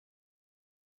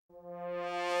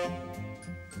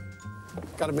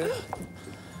Got a minute?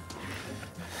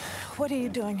 What are you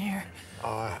doing here?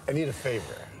 I need a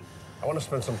favor. I want to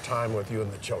spend some time with you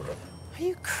and the children. Are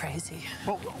you crazy?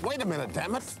 Well, wait a minute,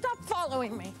 damn it. Stop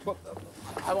following me. Well,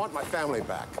 I want my family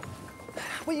back.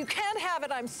 Well, you can't have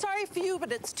it. I'm sorry for you,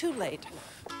 but it's too late.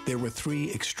 There were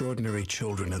 3 extraordinary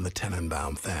children in the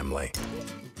Tenenbaum family.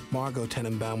 Margot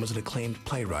Tenenbaum was an acclaimed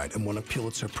playwright and won a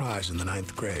Pulitzer Prize in the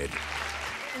 9th grade.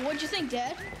 What'd you think,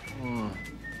 Dad?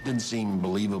 Didn't seem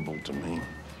believable to me.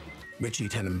 Richie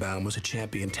Tenenbaum was a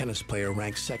champion tennis player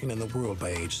ranked 2nd in the world by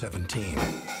age 17.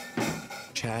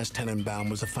 Chaz Tenenbaum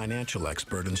was a financial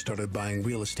expert and started buying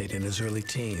real estate in his early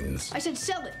teens. I said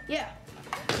sell it, yeah.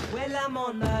 Well, I'm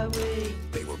on my way.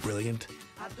 They were brilliant.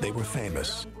 They were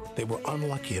famous. They were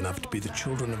unlucky enough to be the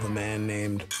children of a man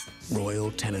named Royal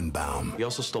Tenenbaum. He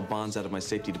also stole bonds out of my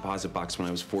safety deposit box when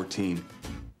I was 14.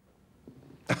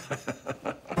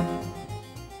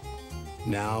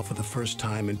 Now, for the first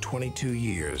time in 22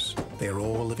 years, they are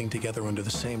all living together under the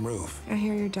same roof. I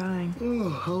hear you're dying. Oh,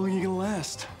 how long are you gonna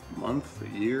last? A month? A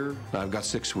year? I've got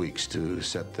 6 weeks to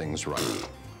set things right.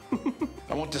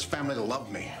 I want this family to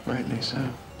love me. Rightly so.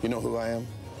 You know who I am?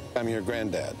 I'm your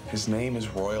granddad. His name is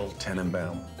Royal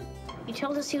Tenenbaum. You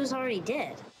told us he was already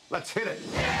dead. Let's hit it.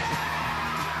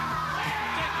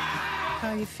 How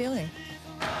are you feeling?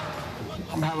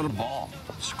 I'm having a ball.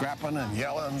 Scrapping and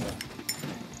yelling.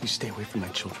 You stay away from my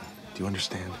children. Do you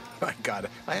understand? My God,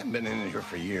 I haven't been in here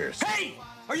for years. Hey!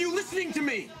 Are you listening to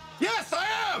me? Yes, I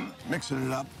am! Mixing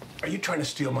it up. Are you trying to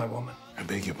steal my woman? I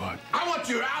beg your pardon. I want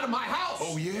you out of my house!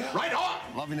 Oh, yeah? Right on!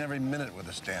 Loving every minute with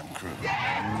this damn crew.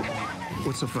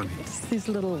 What's so funny? It's these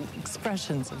little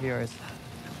expressions of yours.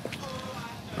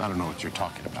 I don't know what you're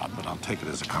talking about, but I'll take it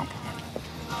as a compliment.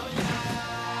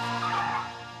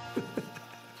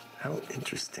 How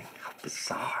interesting. How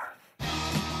bizarre.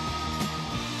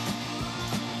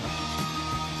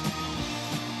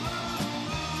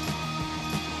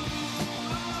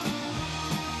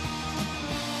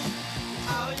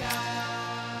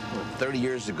 Well, 30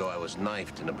 years ago, I was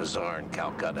knifed in a bazaar in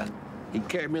Calcutta. He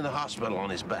carried me in the hospital on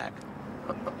his back.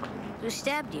 Who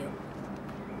stabbed you?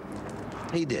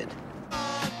 He did.